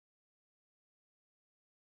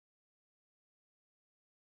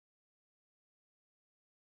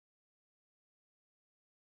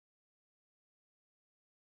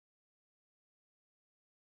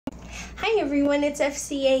Hi everyone, it's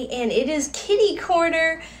FCA and it is Kitty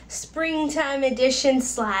Quarter, springtime edition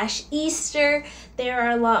 / Easter. There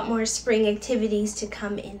are a lot more spring activities to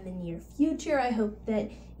come in the near future. I hope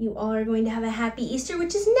that you all are going to have a happy Easter,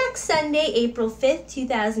 which is next Sunday, April 5th,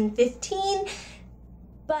 2015.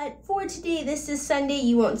 But for today, this is Sunday.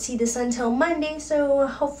 You won't see this until Monday, so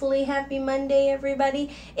hopefully happy Monday, everybody.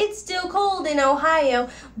 It's still cold in Ohio,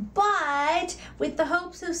 but with the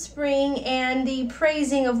hopes of spring and the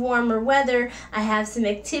praising of warmer weather, I have some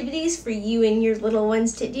activities for you and your little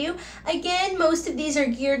ones to do. Again, most of these are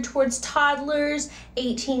geared towards toddlers,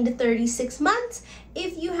 18 to 36 months.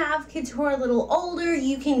 If you have kids who are a little older,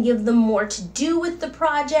 you can give them more to do with the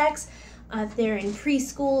projects if they're in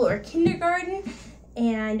preschool or kindergarten.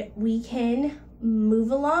 And we can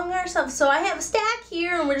move along ourselves. So I have a stack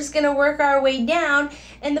here and we're just gonna work our way down.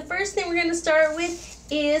 And the first thing we're gonna start with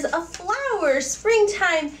is a flower.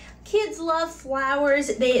 Springtime, kids love flowers.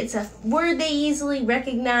 It's a word they easily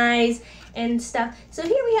recognize and stuff. So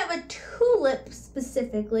here we have a tulip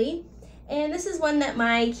specifically. And this is one that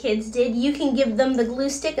my kids did. You can give them the glue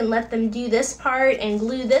stick and let them do this part and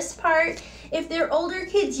glue this part. If they're older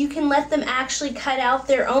kids, you can let them actually cut out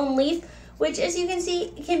their own leaf, which, as you can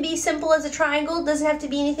see, can be simple as a triangle. Doesn't have to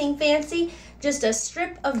be anything fancy. Just a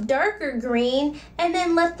strip of darker green, and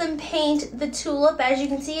then let them paint the tulip. As you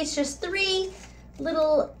can see, it's just 3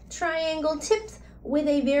 little triangle tips with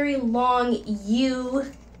a very long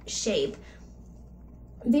U shape.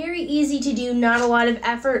 Very easy to do, not a lot of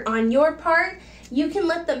effort on your part. You can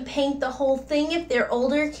let them paint the whole thing if they're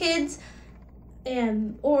older kids.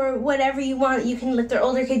 Or whatever you want. You can let their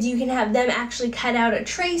older kids, you can have them actually cut out a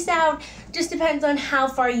trace out. Just depends on how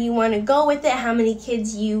far you want to go with it, how many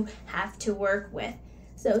kids you have to work with.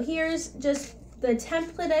 So here's just the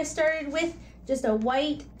template I started with, just a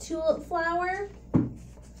white tulip flower.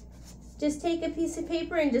 Just take a piece of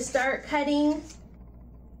paper and just start cutting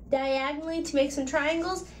diagonally to make some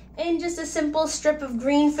triangles, and just a simple strip of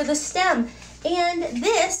green for the stem. And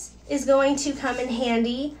this is going to come in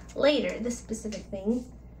handy later, this specific thing.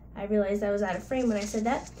 I realized I was out of frame when I said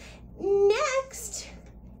that. Next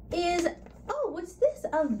is, oh, what's this?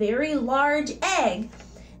 A very large egg.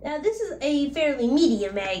 Now this is a fairly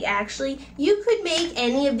medium egg, actually. You could make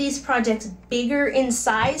any of these projects bigger in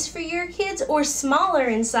size for your kids or smaller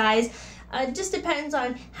in size. Just depends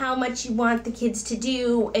on how much you want the kids to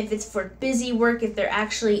do, if it's for busy work, if they're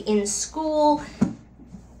actually in school.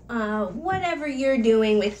 Whatever you're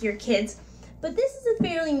doing with your kids. But this is a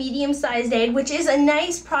fairly medium-sized egg, which is a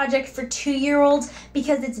nice project for 2-year-olds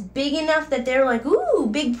because it's big enough that they're like, ooh,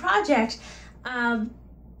 big project.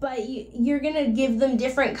 But you're gonna give them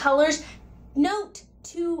different colors. Note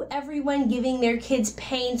to everyone giving their kids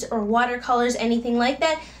paints or watercolors, anything like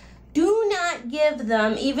that, do not give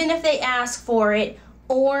them, even if they ask for it,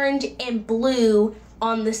 orange and blue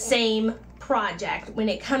on the same project. When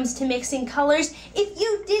it comes to mixing colors, if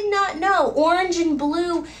you did not know, orange and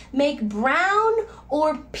blue make brown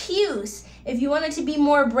or puce. If you want it to be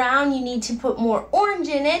more brown, you need to put more orange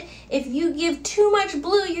in it. If you give too much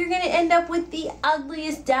blue, you're going to end up with the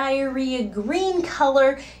ugliest diarrhea green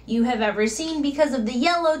color you have ever seen because of the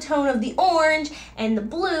yellow tone of the orange and the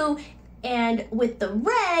blue. And with the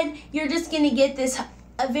red, you're just going to get this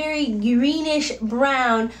a very greenish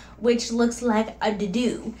brown, which looks like a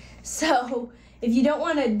doo-doo. So if you don't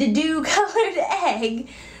want a doo-doo colored egg,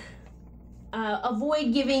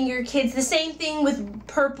 avoid giving your kids the same thing with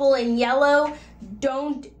purple and yellow.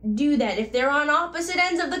 Don't do that. If they're on opposite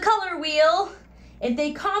ends of the color wheel, if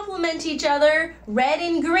they complement each other, red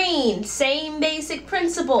and green, same basic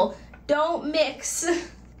principle. Don't mix.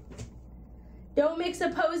 Don't mix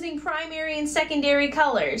opposing primary and secondary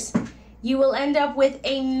colors. You will end up with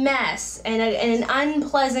a mess and an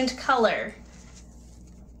unpleasant color.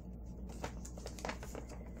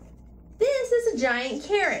 This is a giant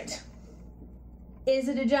carrot. Is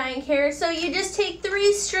it a giant carrot? So you just take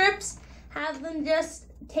 3 strips, have them just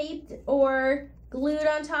taped or glued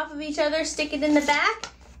on top of each other, stick it in the back,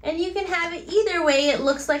 and you can have it either way. It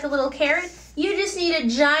looks like a little carrot. You just need a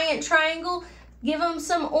giant triangle. Give them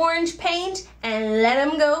some orange paint and let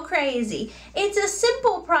them go crazy. It's a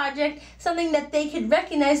simple project, something that they could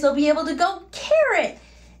recognize. They'll be able to go carrot.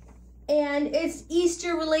 And it's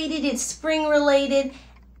Easter related, it's spring related,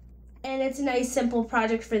 and it's a nice simple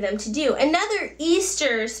project for them to do. Another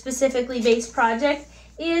Easter specifically based project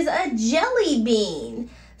is a jelly bean.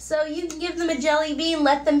 So you can give them a jelly bean,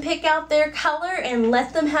 let them pick out their color, and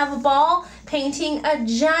let them have a ball painting a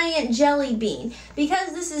giant jelly bean.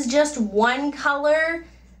 Because this is just one color,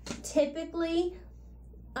 typically,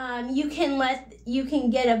 you can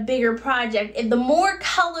get a bigger project. If the more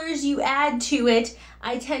colors you add to it,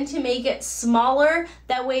 I tend to make it smaller.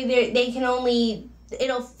 That way they can only,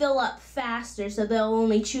 it'll fill up faster, so they'll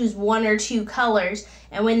only choose 1 or 2 colors.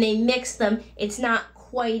 And when they mix them, it's not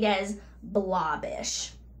quite as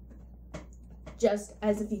blobbish. Just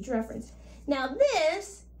as a future reference. Now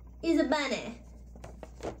this is a bunny.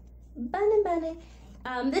 Bunny.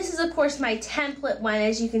 This is of course my template one.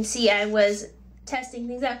 As you can see, I was testing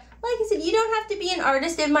things out. Like I said, you don't have to be an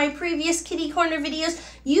artist. In my previous Kitty Corner videos,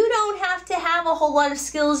 you don't have to have a whole lot of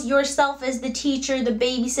skills yourself as the teacher, the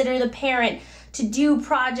babysitter, the parent to do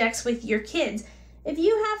projects with your kids. If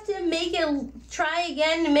you have to make it, try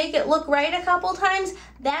again to make it look right a couple times,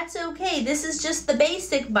 that's okay. This is just the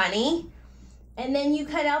basic bunny. And then you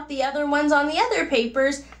cut out the other ones on the other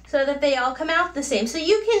papers so that they all come out the same. So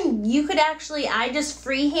you could actually, I just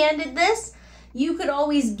freehanded this. You could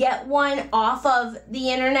always get one off of the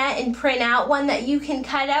internet and print out one that you can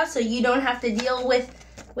cut out so you don't have to deal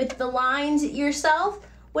with the lines yourself.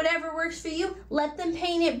 Whatever works for you. Let them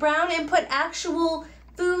paint it brown and put actual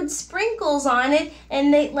food sprinkles on it,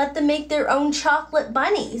 and let them make their own chocolate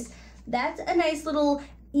bunnies. That's a nice little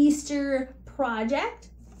Easter project.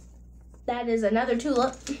 That is another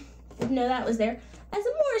tulip. Didn't know that was there. As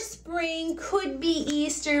a more spring, could be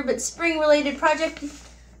Easter, but spring related project.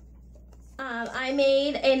 I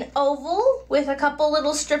made an oval with a couple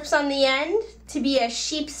little strips on the end to be a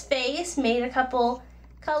sheep's face. Made a couple,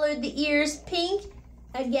 colored the ears pink.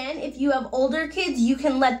 Again, if you have older kids, you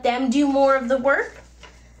can let them do more of the work.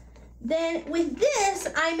 Then with this,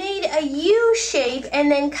 I made a U shape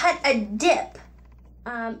and then cut a dip.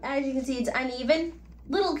 As you can see, it's uneven.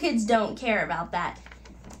 Little kids don't care about that.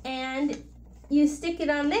 And you stick it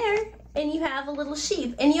on there and you have a little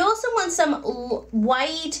sheep. And you also want some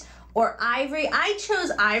white or ivory. I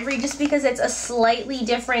chose ivory just because it's a slightly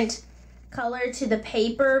different color to the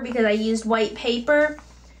paper because I used white paper.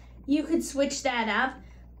 You could switch that up,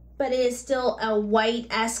 but it is still a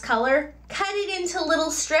white-esque color. Cut it into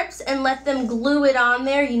little strips and let them glue it on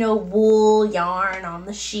there, you know, wool yarn on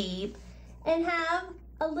the sheep, and have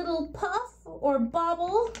a little puff or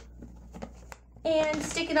bobble and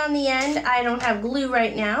stick it on the end. I don't have glue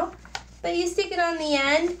right now, but you stick it on the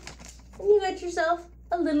end and you got yourself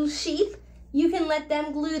a little sheep. You can let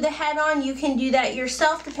them glue the head on. You can do that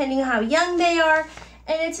yourself depending on how young they are.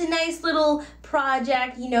 And it's a nice little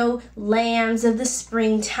project, you know, lambs of the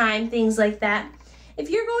springtime, things like that. If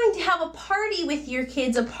you're going to have a party with your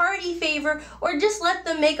kids, a party favor, or just let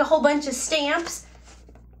them make a whole bunch of stamps,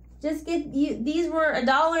 just get, these were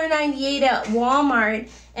 $1.98 at Walmart,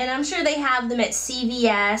 and I'm sure they have them at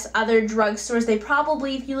CVS, other drugstores. They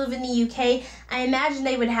probably, if you live in the UK, I imagine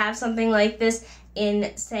they would have something like this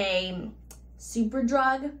in, say,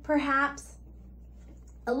 Superdrug, perhaps.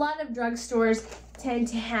 A lot of drugstores tend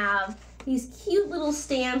to have these cute little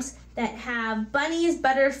stamps that have bunnies,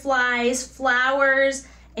 butterflies, flowers,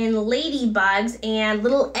 and ladybugs, and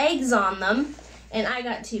little eggs on them. And I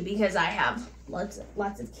got 2 because I have lots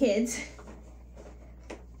of kids.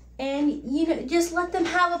 And, you know, just let them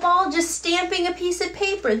have a ball just stamping a piece of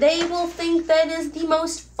paper. They will think that is the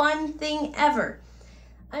most fun thing ever.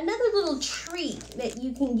 Another little treat that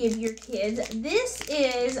you can give your kids, this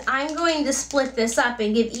is, I'm going to split this up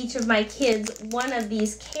and give each of my kids one of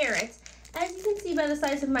these carrots. As you can see by the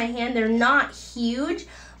size of my hand, they're not huge,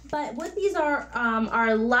 but what these are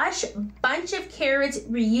Lush bunch of carrots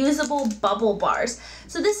reusable bubble bars.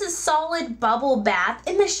 So this is solid bubble bath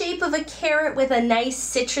in the shape of a carrot with a nice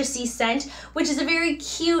citrusy scent, which is a very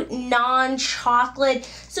cute non-chocolate.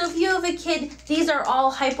 So if you have a kid, these are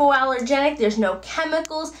all hypoallergenic. There's no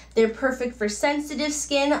chemicals. They're perfect for sensitive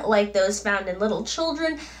skin like those found in little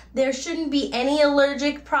children. There shouldn't be any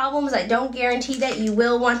allergic problems. I don't guarantee that. You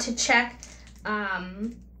will want to check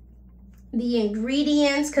the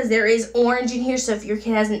ingredients because there is orange in here, so if your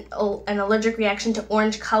kid has an allergic reaction to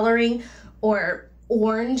orange coloring or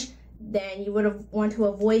orange, then you would want to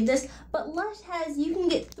avoid this. But Lush has, you can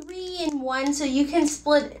get 3 in 1, so you can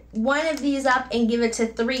split one of these up and give it to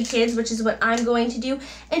 3 kids, which is what I'm going to do.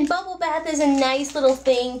 And bubble bath is a nice little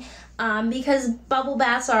thing because bubble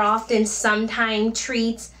baths are often sometime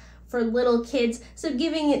treats for little kids, so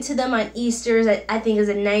giving it to them on Easter I think is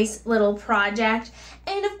a nice little project.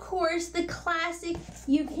 And of course, the classic,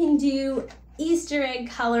 you can do Easter egg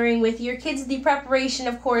coloring with your kids. The preparation,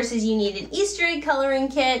 of course, is you need an Easter egg coloring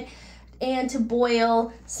kit and to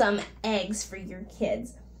boil some eggs for your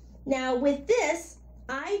kids. Now with this,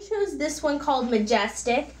 I chose this one called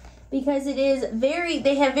Majestic because it is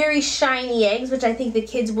they have very shiny eggs, which I think the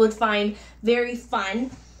kids would find very fun.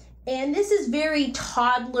 And this is very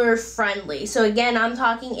toddler friendly. So again, I'm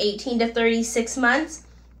talking 18 to 36 months.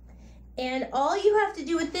 And all you have to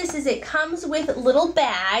do with this is it comes with little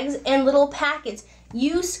bags and little packets.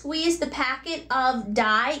 You squeeze the packet of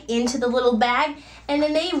dye into the little bag, and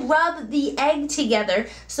then they rub the egg together.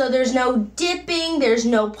 So there's no dipping, there's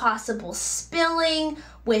no possible spilling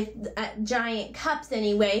with giant cups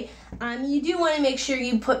anyway. You do want to make sure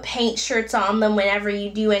you put paint shirts on them whenever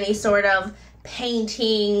you do any sort of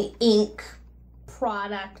painting, ink,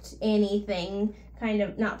 product, anything, kind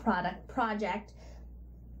of, not product, project.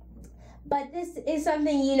 But this is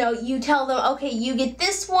something, you know, you tell them, okay, you get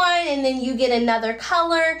this one and then you get another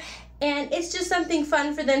color. And it's just something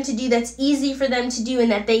fun for them to do that's easy for them to do and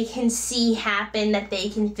that they can see happen, that they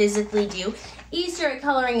can physically do. Easter egg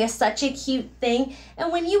coloring is such a cute thing.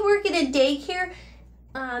 And when you work at a daycare,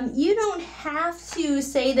 you don't have to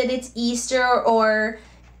say that it's Easter, or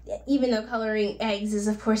even though coloring eggs is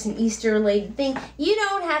of course an Easter related thing, you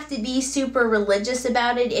don't have to be super religious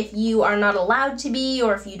about it if you are not allowed to be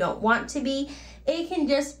or if you don't want to be. It can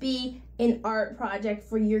just be an art project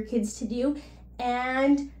for your kids to do.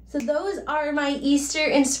 And so those are my Easter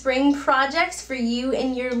and spring projects for you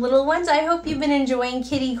and your little ones. I hope you've been enjoying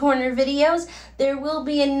Kitty Corner videos. There will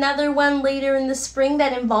be another one later in the spring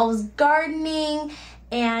that involves gardening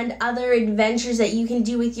and other adventures that you can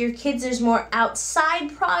do with your kids. There's more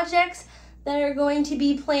outside projects that are going to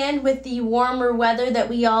be planned with the warmer weather that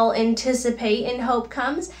we all anticipate and hope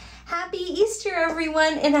comes. Happy Easter,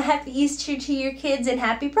 everyone, and a happy Easter to your kids and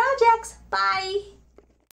happy projects. Bye.